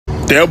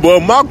That boy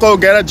Marco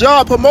got a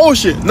job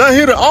promotion. Now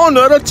he the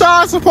owner of the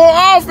child support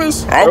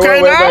office.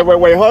 Okay,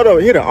 wait, hold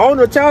up. He the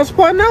owner of child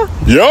support now?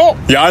 Yo,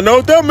 y'all know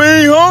what that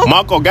mean, huh?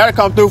 Marco gotta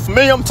come through for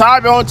me. I'm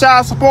tired of on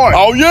child support.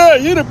 Oh yeah,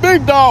 he the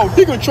big dog.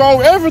 He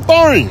control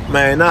everything.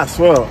 Man, I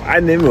swear,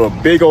 I need me a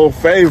big old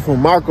favor from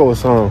Marco or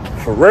something.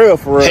 For real,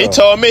 for real. He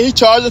told me he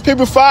charges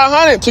people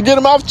 $500 to get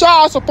him off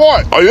child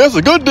support. Oh yeah, that's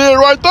a good deal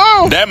right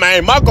there. That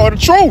man Marco the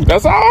truth.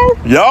 That's all.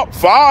 Yup,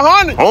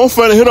 $500. I'm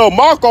finna hit up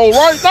Marco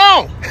right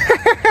now.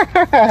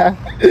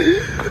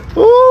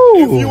 Ooh.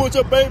 If you want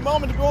your baby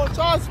mama to go on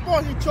child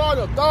support, he charge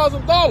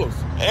 $1,000.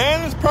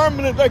 And it's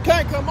permanent. They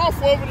can't come off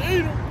of it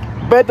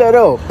either. Bet that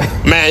up.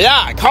 Man,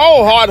 y'all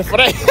cold-hearted for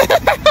that.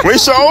 We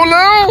sure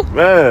now.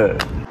 Man.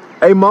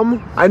 Hey,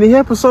 mama, I need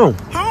help or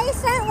something. Hey,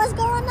 son, what's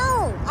going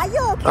on? Are you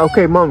okay?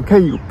 Okay, mama,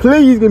 can you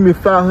please give me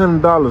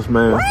 $500,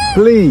 man? What?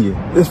 Please.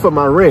 It's for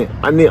my rent.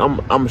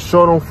 I'm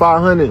short on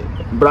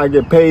 $500, but I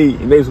get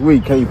paid next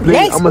week. Can you please?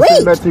 Next I'm gonna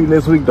send it back to you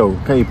next week, though.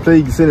 Can you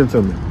please send it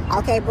to me?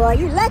 Okay, boy,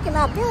 you lucky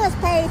my bills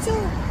paid too.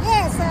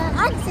 Yeah, son,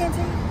 I can send it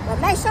to you. But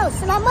make sure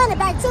send my money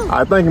back too. All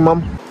right, thank you,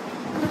 mama.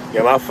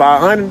 Get my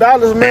 $500,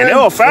 man. Man, that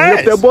was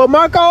fast. Hit that boy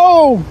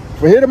Marco.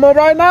 We hit him up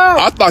right now.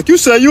 I thought you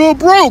said you were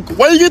broke.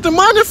 Where you get the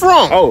money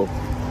from? Oh,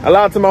 I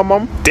lied to my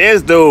mama.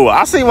 This dude,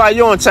 I see why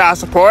you on child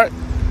support.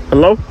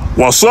 Hello?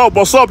 What's up?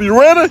 What's up? You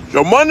ready?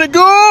 Your money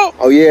good?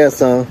 Oh, yeah,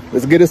 son.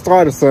 Let's get it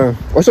started, son.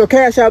 What's your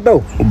cash out,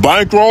 though?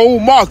 Bankroll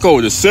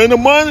Marco. Just send the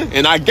money,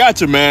 and I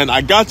got you, man.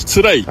 I got you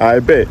today. I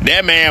bet.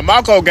 That man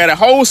Marco got a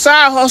whole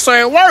side hustle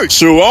at work.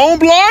 Sure, I don't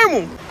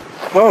blame him.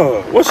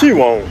 What she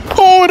want?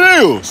 Who it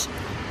is?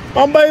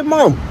 My baby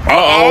mom.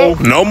 Uh-oh.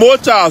 No more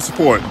child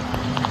support.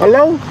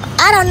 Hello?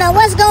 I don't know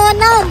what's going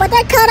on, but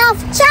they cut off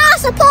child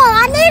support.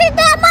 I needed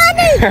that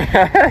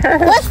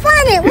money. What's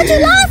funny? What you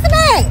laughing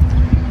at?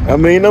 I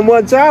mean, no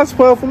more child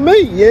support for me.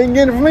 You ain't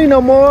getting it for me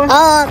no more.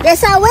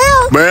 Yes, I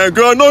will. Man,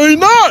 girl, no, he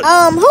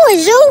not. Who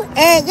is you?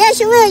 And yes,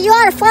 you will. You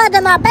are the father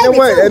of my baby,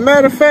 Wait, too. as a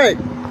matter of fact,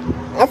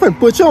 I'm finna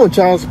put you on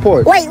child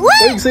support. Wait, what?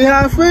 So you can see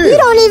how I feel. You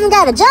don't even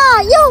got a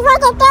job. You don't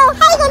work up there.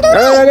 How you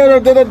gonna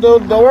do that?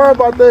 Don't worry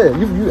about that.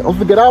 I'm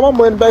finna get all my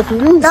money back from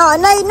you. No,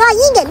 you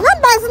ain't getting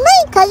nothing back from me.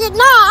 Cause you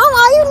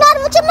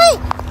nothing what you mean.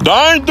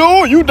 I ain't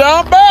do it. You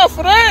down bad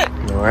for that.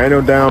 No, I ain't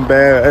no down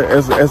bad.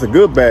 That's a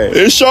good bad.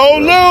 It sure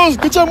lose.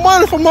 Get your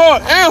money from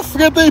her and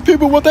forget these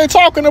people what they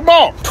talking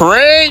about.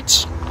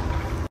 Preach.